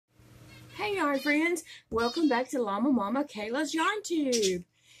Hey yarn friends, welcome back to LlamaMamaKayla's Yarn Tube.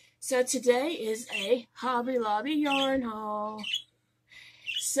 So today is a Hobby Lobby yarn haul.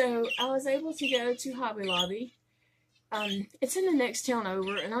 So I was able to go to Hobby Lobby. It's in the next town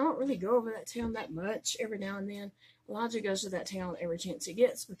over, and I don't really go over that town that much. Every now and then, Elijah goes to that town every chance he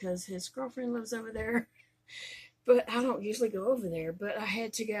gets because his girlfriend lives over there. But I don't usually go over there. But I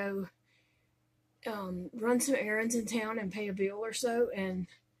had to go run some errands in town and pay a bill or so, and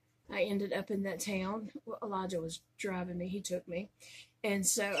I ended up in that town. Well, Elijah was driving me. He took me. And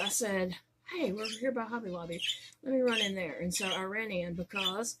so I said, hey, we're here by Hobby Lobby. Let me run in there. And so I ran in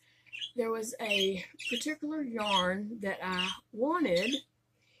because there was a particular yarn that I wanted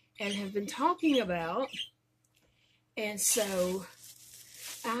and have been talking about. And so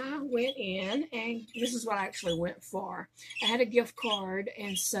I went in, and this is what I actually went for. I had a gift card,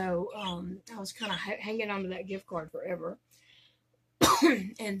 and so I was kind of hanging on to that gift card forever.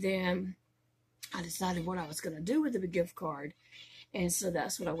 And then I decided what I was going to do with the gift card. And so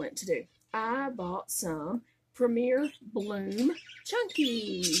that's what I went to do. I bought some Premier Bloom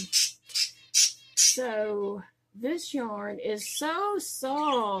Chunky. So this yarn is so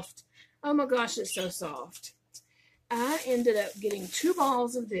soft. Oh my gosh, it's so soft. I ended up getting 2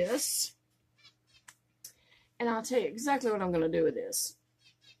 balls of this. And I'll tell you exactly what I'm going to do with this.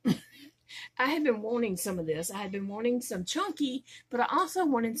 I had been wanting some of this. I had been wanting some chunky, but I also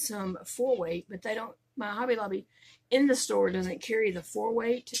wanted some 4-weight, but they don't, my Hobby Lobby in the store doesn't carry the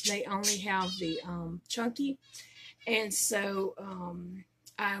 4-weight. They only have the chunky. And so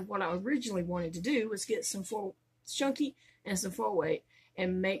what I originally wanted to do was get some chunky and some 4-weight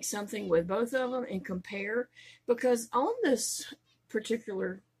and make something with both of them and compare, because on this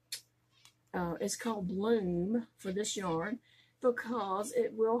particular, it's called Bloom for this yarn, because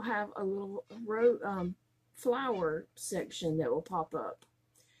it will have a little flower section that will pop up.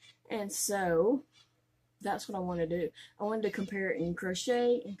 And so that's what I want to do. I wanted to compare it in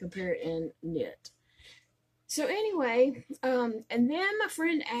crochet and compare it in knit. So anyway, and then my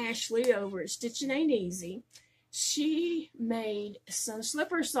friend Ashley over at Stitching Ain't Easy, she made some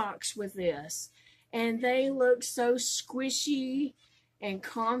slipper socks with this. And they look so squishy and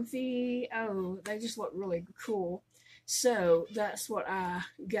comfy. Oh, they just look really cool. So that's what I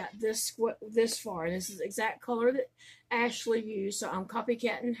got this far. This is the exact color that Ashley used. So I'm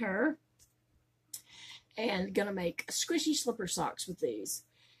copycatting her and gonna make squishy slipper socks with these.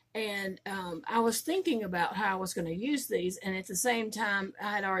 And I was thinking about how I was going to use these, and at the same time,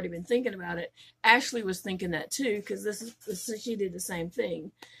 I had already been thinking about it. Ashley was thinking that too, because she did the same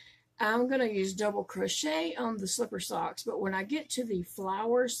thing. I'm going to use double crochet on the slipper socks, but when I get to the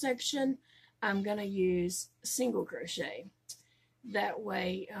flower section, I'm going to use single crochet. That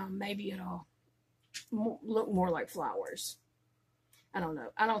way, maybe it'll look more like flowers. I don't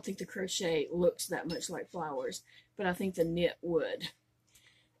know. I don't think the crochet looks that much like flowers, but I think the knit would.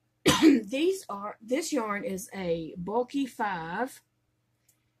 This yarn is a bulky 5,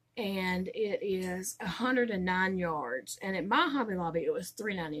 and it is 109 yards. And at my Hobby Lobby, it was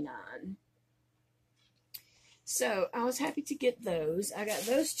 $3.99. So I was happy to get those. I got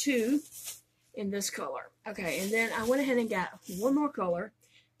those 2 in this color. Okay, and then I went ahead and got one more color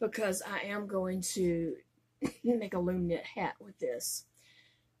because I am going to make a loom knit hat with this.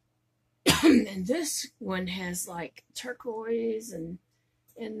 And this one has like turquoise and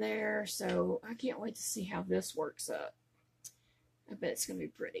in there, so I can't wait to see how this works up. I bet it's gonna be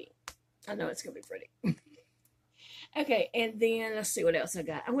pretty. I know it's gonna be pretty. Okay, and then let's see what else I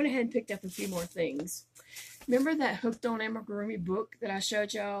got. I went ahead and picked up a few more things. Remember that Hooked on Amigurumi book that I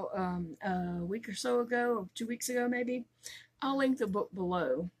showed y'all a week or so ago, or 2 weeks ago maybe? I'll link the book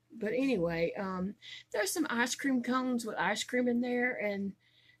below. But anyway, there's some ice cream cones with ice cream in there, and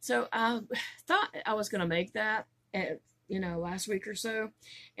so I thought I was gonna make that at last week or so.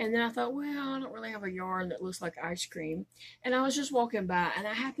 And then I thought, well, I don't really have a yarn that looks like ice cream. And I was just walking by, and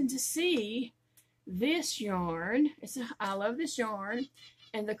I happened to see this yarn. I love this yarn.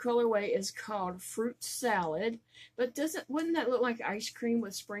 And the colorway is called Fruit Salad. But wouldn't that look like ice cream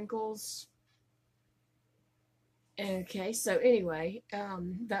with sprinkles? Okay, so anyway,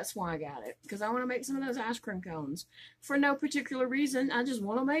 that's why I got it. Because I want to make some of those ice cream cones. For no particular reason. I just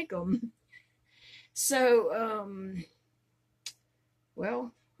want to make them. So,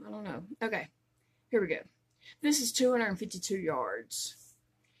 well, I don't know. Okay, here we go. This is 252 yards.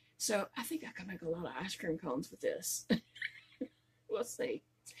 So I think I can make a lot of ice cream cones with this. We'll see.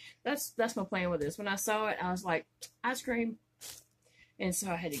 That's my plan with this. When I saw it, I was like, ice cream. And so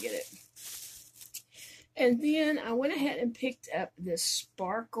I had to get it. And then I went ahead and picked up this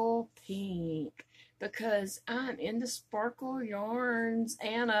sparkle pink because I'm into sparkle yarns,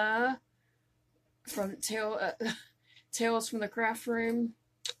 Anna. from Tales from the Craft Room.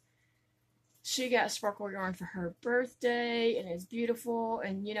 She got sparkle yarn for her birthday, and it's beautiful.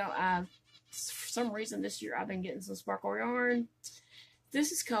 And you know, for some reason this year I've been getting some sparkle yarn.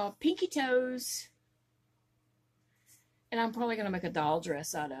 This is called Pinky Toes, and I'm probably gonna make a doll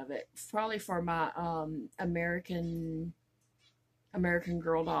dress out of it, probably for my American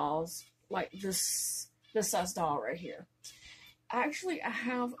Girl dolls, like this size doll right here. Actually, I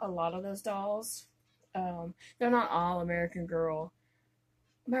have a lot of those dolls. They're not all American Girl.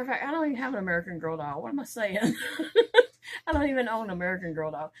 Matter of fact, I don't even have an American Girl doll. What am I saying? I don't even own an American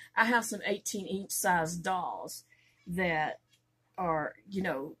Girl doll. I have some 18-inch size dolls that are, you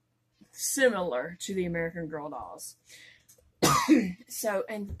know, similar to the American Girl dolls. So,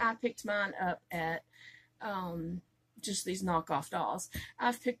 and I picked mine up at just these knockoff dolls.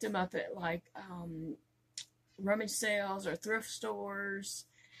 I've picked them up at like rummage sales or thrift stores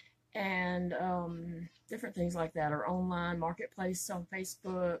and different things like that, or online marketplace on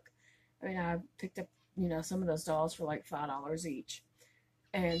Facebook. I mean, I picked up, you know, some of those dolls for like $5 each.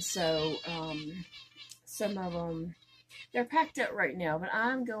 And so some of them, they're packed up right now, but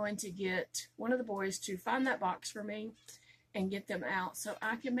I'm going to get one of the boys to find that box for me and get them out so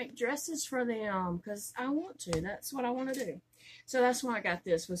I can make dresses for them, because I want to. That's what I want to do. So that's why I got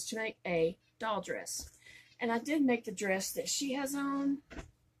this, was to make a doll dress. And I did make the dress that she has on.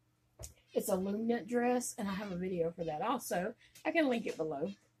 It's a loom knit dress, and I have a video for that also. I can link it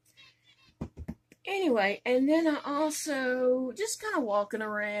below. Anyway, and then I also just kind of walking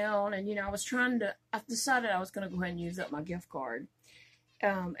around, and you know, I decided I was going to go ahead and use up my gift card.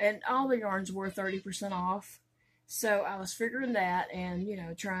 And all the yarns were 30% off. So I was figuring that, and you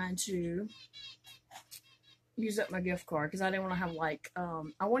know, trying to use up my gift card, because I didn't want to have like,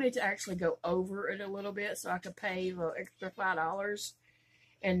 I wanted to actually go over it a little bit so I could pay the extra $5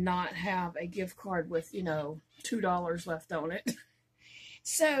 and not have a gift card with, you know, $2 left on it.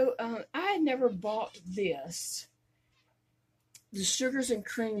 So I had never bought this, the Sugars and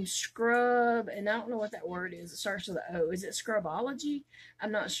Cream Scrub, and I don't know what that word is. It starts with an O. Is it Scrubology?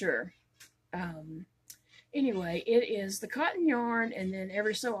 I'm not sure. Anyway, it is the cotton yarn, and then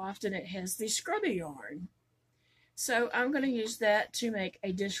every so often it has the scrubby yarn. So I'm going to use that to make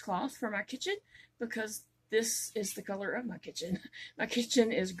a dishcloth for my kitchen, because this is the color of my kitchen. My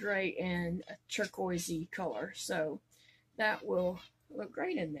kitchen is gray and a turquoisey color, so that will look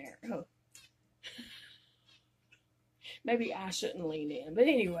great in there. Oh. Maybe I shouldn't lean in. But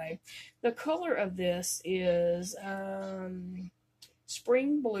anyway, the color of this is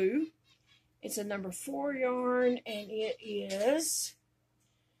Spring Blue. It's a number 4 yarn, and it is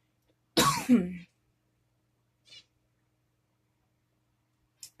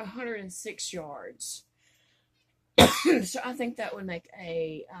 106 yards. So I think that would make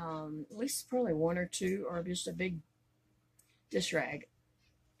a at least probably 1 or 2, or just a big dish rag.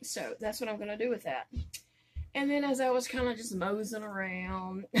 So that's what I'm going to do with that. And then as I was kind of just moseying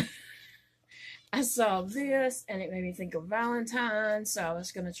around, I saw this, and it made me think of Valentine's. So I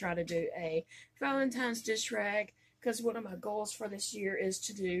was going to try to do a Valentine's dish rag, because one of my goals for this year is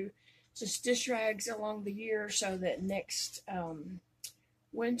to do just dish rags along the year, so that next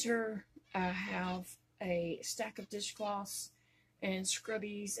winter I have a stack of dishcloths and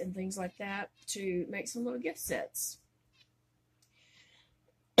scrubbies and things like that to make some little gift sets.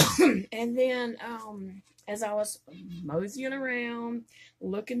 And then as I was moseying around,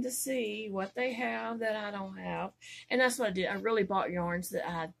 looking to see what they have that I don't have, and that's what I did. I really bought yarns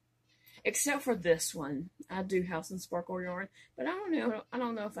that except for this one, I do have some sparkle yarn, but I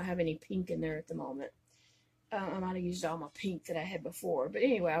don't know if I have any pink in there at the moment. I might have used all my pink that I had before. But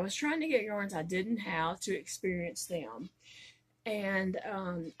anyway, I was trying to get yarns I didn't have to experience them. And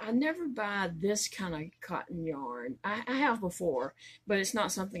I never buy this kind of cotton yarn. I have before, but it's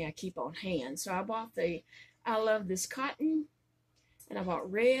not something I keep on hand. So I bought I love this cotton, and I bought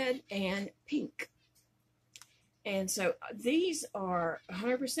red and pink. And so these are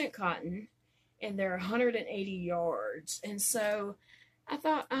 100% cotton, and they're 180 yards. And so I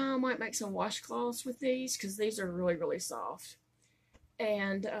thought I might make some washcloths with these, because these are really, really soft.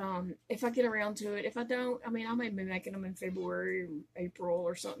 And if I get around to it, if I don't, I mean, I may be making them in February, April,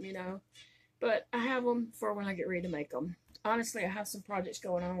 or something, you know. But I have them for when I get ready to make them. Honestly, I have some projects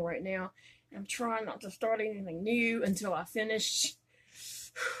going on right now. I'm trying not to start anything new until I finish.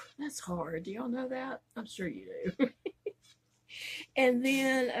 That's hard. Do y'all know that? I'm sure you do. And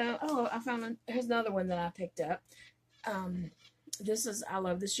then, I found here's another one that I picked up. This is I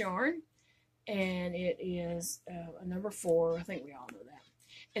Love This Yarn, and it is a number 4. I think we all know that.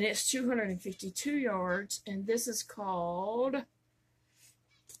 And it's 252 yards, and this is called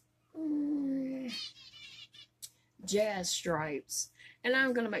jazz stripes. And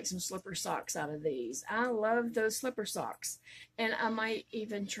I'm going to make some slipper socks out of these. I love those slipper socks. And I might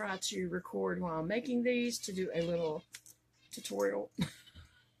even try to record while I'm making these to do a little tutorial.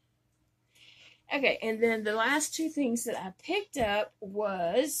 Okay, and then the last two things that I picked up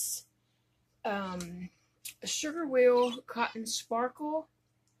was a Sugar Wheel Cotton Sparkle.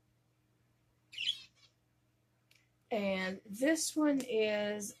 And this one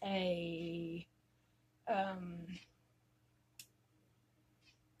is a,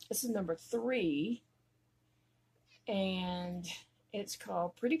 this is number 3. And it's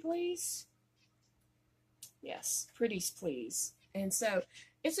called Pretty Please. Yes, Pretty's Please. And so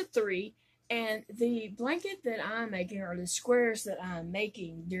it's a 3. And the blanket that I'm making, or the squares that I'm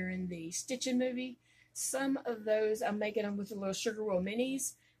making during the stitching movie, some of those I'm making them with the little Sugar Wheel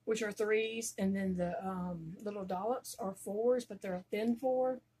minis, which are 3s, and then the little dollops are 4s, but they're a thin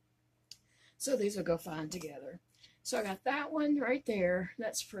 4. So these will go fine together. So I got that one right there.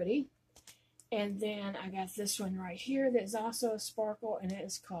 That's pretty. And then I got this one right here that's also a sparkle, and it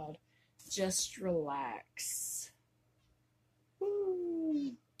is called Just Relax.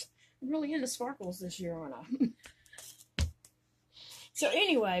 Woo. I'm really into sparkles this year, aren't I? So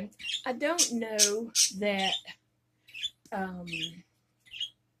anyway, I don't know that how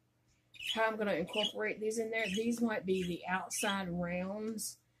I'm going to incorporate these in there. These might be the outside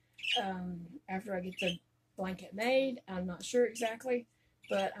rounds after I get the blanket made. I'm not sure exactly,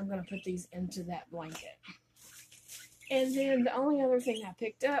 but I'm going to put these into that blanket. And then the only other thing I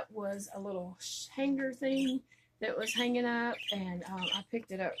picked up was a little hanger thing that was hanging up, and I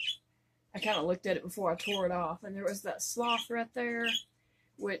picked it up. I kind of looked at it before I tore it off, and there was that sloth right there,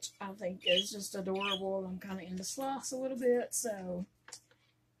 which I think is just adorable. I'm kind of into sloths a little bit, so,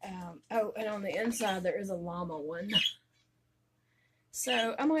 oh, and on the inside there is a llama one.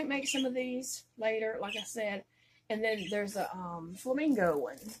 So I might make some of these later, like I said, and then there's a flamingo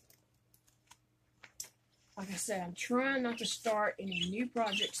one. Like I said, I'm trying not to start any new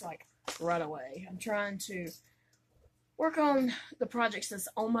projects like right away. I'm trying to work on the projects that's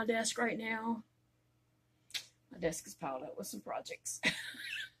on my desk right now. My desk is piled up with some projects.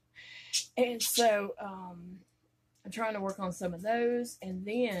 And so I'm trying to work on some of those, and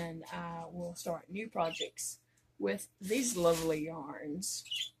then I will start new projects with these lovely yarns.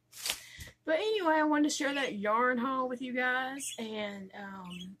 But anyway, I wanted to share that yarn haul with you guys, and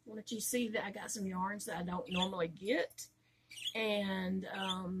let you see that I got some yarns that I don't normally get, and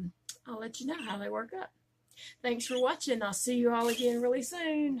I'll let you know how they work up. Thanks for watching. I'll see you all again really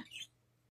soon.